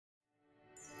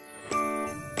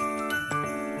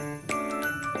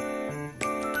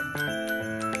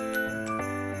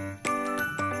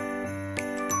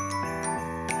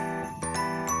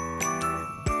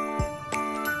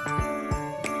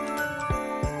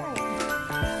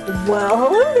Well,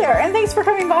 hello there, and thanks for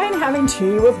coming by and having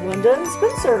tea with Linda and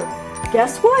Spencer.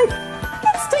 Guess what?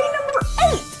 It's day number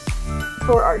 8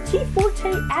 for our Tea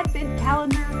Forte Advent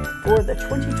Calendar for the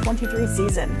 2023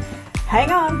 season.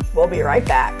 Hang on, we'll be right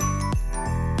back.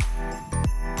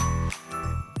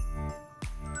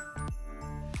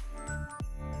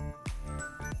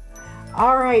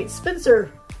 All right,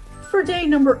 Spencer, for day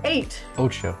number 8.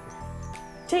 Ocho.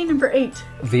 Day number 8.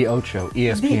 The Ocho,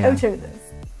 ESPN. The Ocho.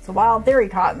 It's a wild theory,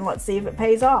 Cotton. Let's see if it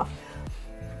pays off.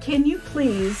 Can you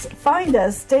please find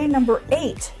us day number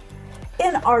 8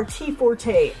 in our Tea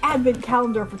Forte Advent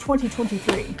Calendar for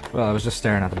 2023? Well, I was just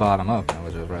staring at the bottom up, and it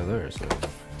was just right there. So,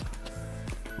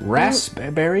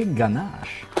 raspberry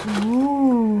ganache.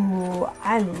 Ooh,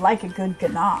 I like a good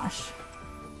ganache.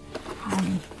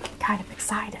 I'm kind of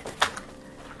excited.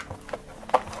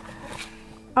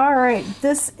 All right,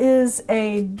 this is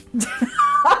a...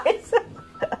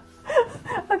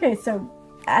 Okay, so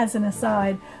as an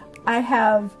aside, I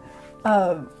have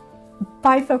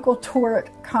bifocal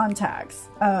toric contacts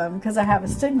because I have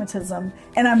astigmatism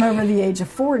and I'm over the age of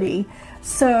 40.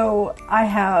 So I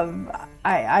have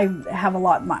a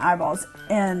lot in my eyeballs,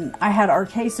 and I had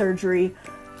RK surgery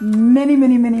many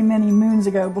moons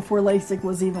ago before LASIK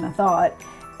was even a thought.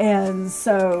 And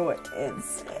so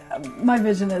my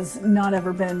vision has not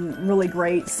ever been really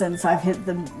great since I've hit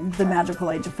the magical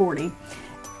age of 40.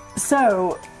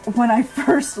 So when I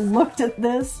first looked at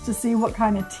this to see what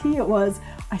kind of tea it was,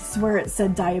 I swear it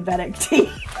said diabetic tea.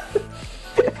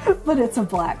 But it's a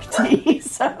black tea,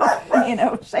 so,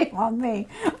 shame on me.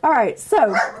 All right,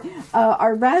 so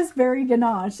our raspberry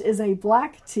ganache is a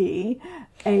black tea,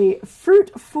 a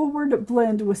fruit-forward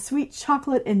blend with sweet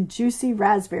chocolate and juicy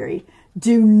raspberry.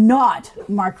 Do not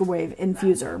microwave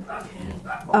infuser.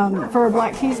 For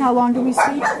black teas, how long do we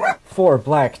steep? For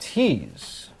black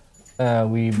teas,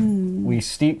 we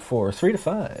steep for 3 to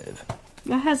 5.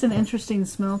 That has an interesting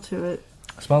smell to it.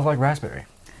 Smells like raspberry.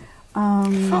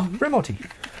 Remo tea.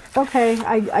 Okay,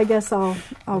 I guess I'll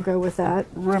go with that.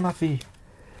 Remo tea.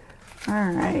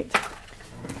 All right.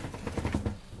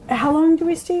 How long do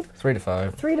we steep? 3 to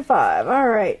 5. 3 to 5. All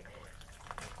right.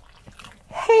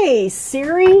 Hey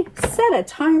Siri, set a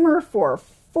timer for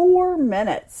 4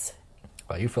 minutes.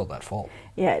 Well, you filled that full.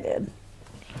 Yeah, I did.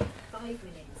 5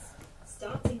 minutes.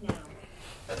 Starting now.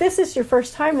 This is your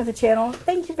first time with the channel.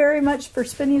 Thank you very much for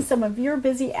spending some of your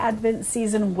busy Advent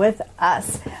season with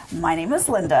us. My name is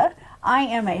Linda. I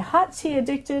am a hot tea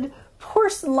addicted,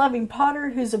 porcelain loving potter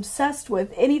who's obsessed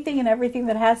with anything and everything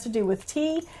that has to do with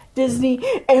tea, Disney,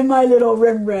 and my little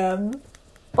Rim Rim.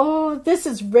 Oh, this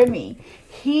is Remy.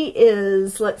 He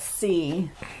is, let's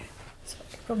see,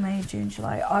 April, May, June,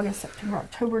 July, August, September,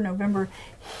 October, November.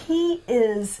 He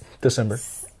is... December.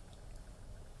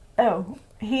 Oh,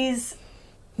 he's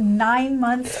 9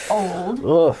 months old.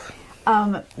 Ugh.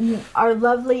 Our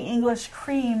lovely English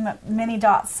cream, Minnie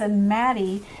Dotson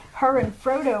Maddie, her and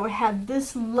Frodo had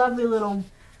this lovely little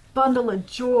bundle of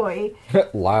joy.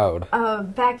 Loud.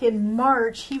 Back in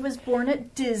March. He was born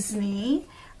at Disney.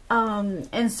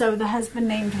 And so the husband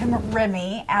named him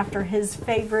Remy after his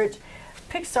favorite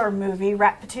Pixar movie,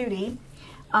 Ratatouille.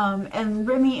 And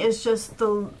Remy is just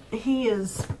he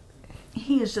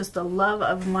is just the love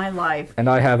of my life. And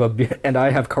I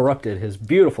have corrupted his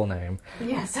beautiful name.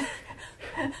 Yes.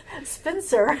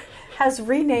 Spencer has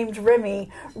renamed Remy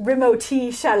Rimoti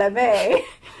Chalamet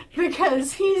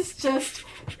because he's just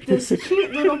this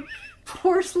cute little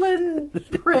porcelain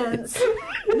prince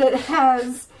that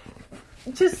has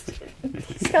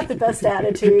he's got the best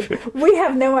attitude. We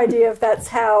have no idea if that's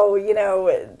how,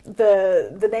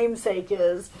 the namesake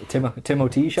is.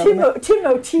 Timothy Chalamet?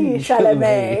 Timothy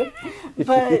Chalamet.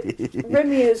 But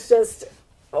Remy is just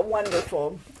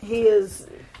wonderful. He is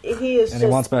and just he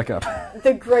wants back up.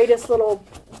 The greatest little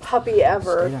puppy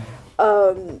ever.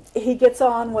 He gets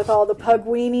on with all the pug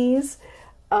weenies.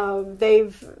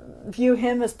 They view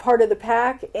him as part of the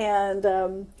pack,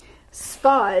 and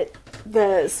Spot,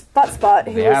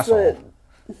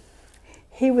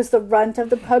 he was the runt of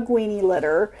the pug weenie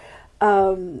litter.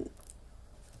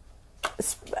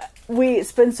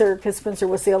 Spencer, because Spencer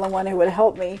was the only one who would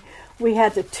help me, we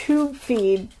had to tube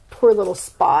feed poor little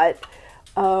Spot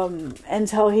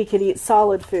until he could eat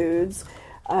solid foods.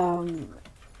 And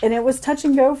it was touch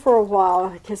and go for a while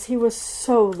because he was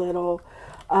so little.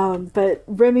 But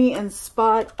Remy and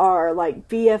Spot are like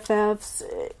BFFs.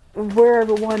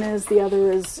 Wherever one is, the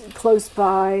other is close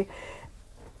by.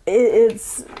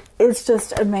 It's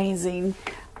just amazing.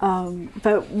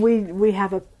 But we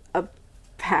have a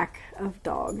pack of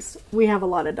dogs. We have a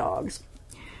lot of dogs.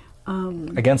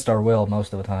 Against our will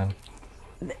most of the time.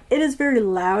 It is very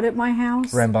loud at my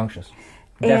house. Rambunctious.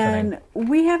 And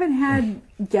we haven't had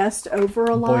guests over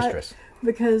a lot Boisterous.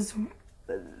 because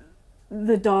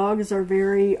the dogs are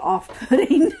very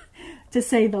off-putting, to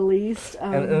say the least.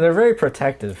 And they're very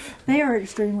protective. They are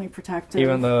extremely protective.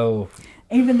 Even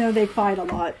though they fight a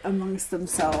lot amongst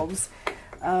themselves.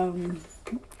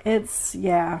 It's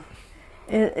an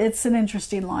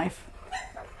interesting life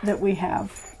that we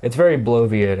have. it's very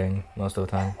bloviating most of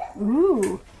the time.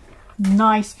 Ooh,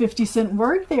 nice 50-cent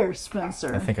word there,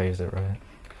 Spencer. I think I used it right.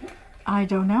 I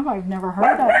don't know. I've never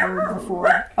heard that word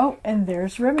before. Oh, and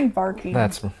there's Remy barking.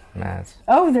 That's Matt's.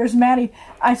 Oh, there's Maddie.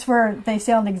 I swear they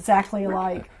sound exactly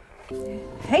alike.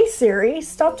 Hey Siri,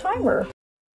 stop timer.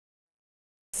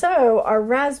 So our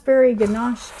raspberry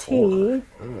ganache tea,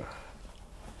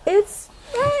 it's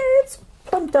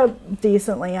plumped up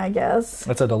decently, I guess.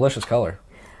 It's a delicious color.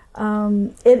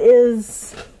 It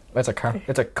is. It's a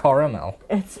caramel.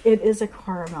 It is a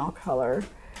caramel color.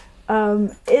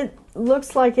 It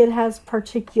looks like it has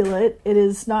particulate. It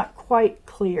is not quite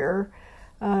clear.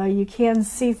 You can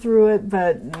see through it,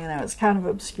 but it's kind of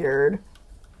obscured.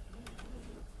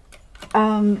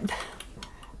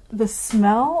 The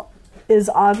smell is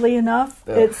oddly enough,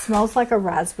 Ugh. it smells like a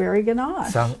raspberry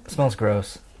ganache. Smells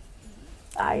gross.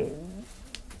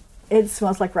 It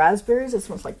smells like raspberries. It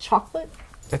smells like chocolate.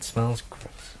 It smells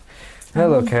gross.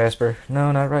 Hello, Casper.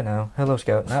 No, not right now. Hello,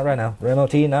 Scout. Not right now. Remo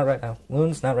T, not right now.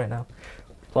 Loons, not right now.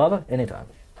 Lava, anytime.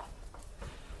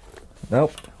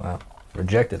 Nope. Wow.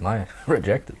 Rejected.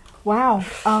 Rejected. Wow.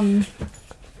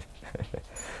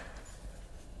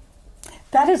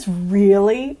 That is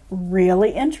really,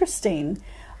 really interesting.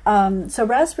 So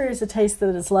raspberry is a taste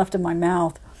that is left in my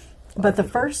mouth, but the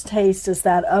first taste is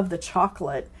that of the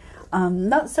chocolate.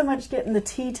 Not so much getting the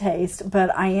tea taste,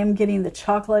 but I am getting the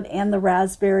chocolate and the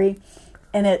raspberry,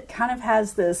 and it kind of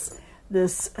has this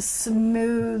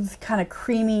smooth, kind of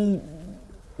creamy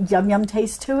yum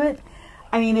taste to it.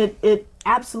 I mean, it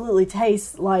absolutely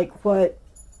tastes like what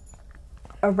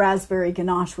a raspberry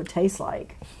ganache would taste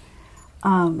like.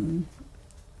 I'm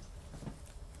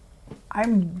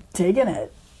digging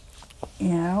it.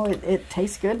 It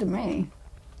tastes good to me.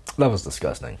 That was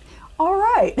disgusting. All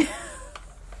right.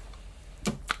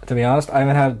 To be honest, I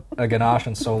haven't had a ganache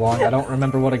in so long. I don't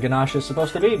remember what a ganache is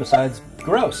supposed to be besides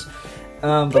gross.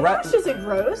 Ganache isn't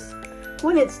gross.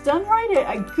 When it's done right,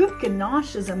 a good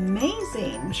ganache is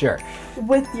amazing. Sure.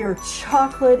 With your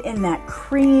chocolate and that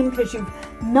cream, because you've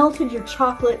melted your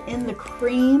chocolate in the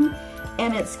cream,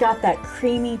 and it's got that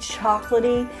creamy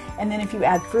chocolatey, and then if you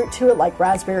add fruit to it, like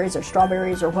raspberries or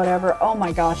strawberries or whatever, oh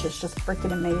my gosh, it's just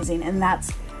freaking amazing. And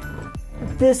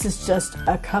this is just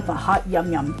a cup of hot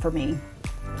yum for me.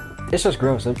 It's just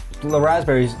gross. The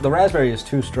raspberry is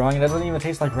too strong. It doesn't even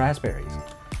taste like raspberries.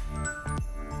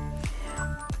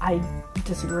 I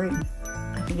disagree.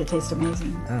 I think it tastes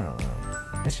amazing. I don't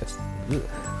know. It's just... Ugh.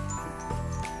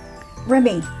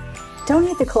 Remy, don't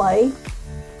eat the clay.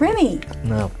 Remy.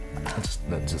 No.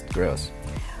 That's just gross.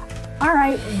 All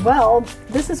right. Well,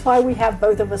 this is why we have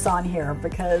both of us on here,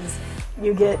 because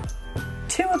you get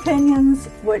two opinions,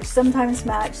 which sometimes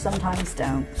match, sometimes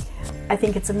don't. I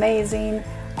think it's amazing.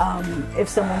 If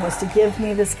someone was to give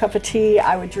me this cup of tea,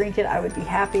 I would drink it. I would be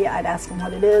happy. I'd ask them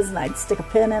what it is, and I'd stick a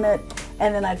pin in it,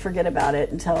 and then I'd forget about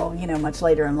it until, much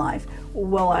later in life.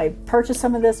 Will I purchase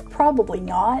some of this? Probably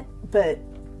not, but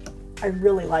I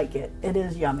really like it. It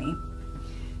is yummy.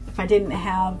 If I didn't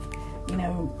have,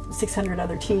 600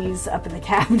 other teas up in the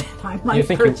cabinet, I might purchase it.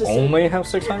 You think you only have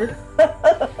 600?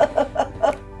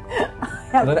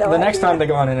 The next time they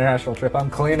go on an international trip, I'm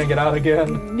cleaning it out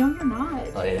again. No, you're not.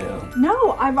 I am.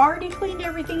 No, I've already cleaned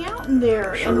everything out in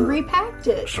there and repacked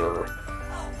it. Sure.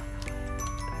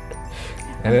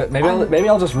 Maybe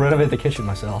I'll just renovate the kitchen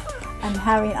myself.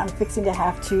 I'm fixing to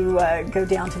have to go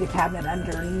down to the cabinet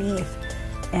underneath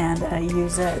and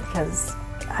use it because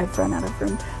I've run out of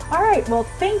room. All right, well,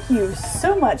 thank you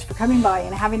so much for coming by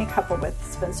and having a cuppa with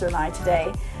Spencer and I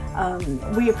today.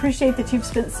 We appreciate that you've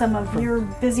spent some of your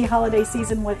busy holiday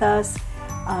season with us,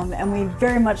 and we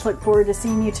very much look forward to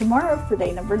seeing you tomorrow for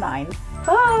day number 9.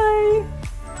 Bye!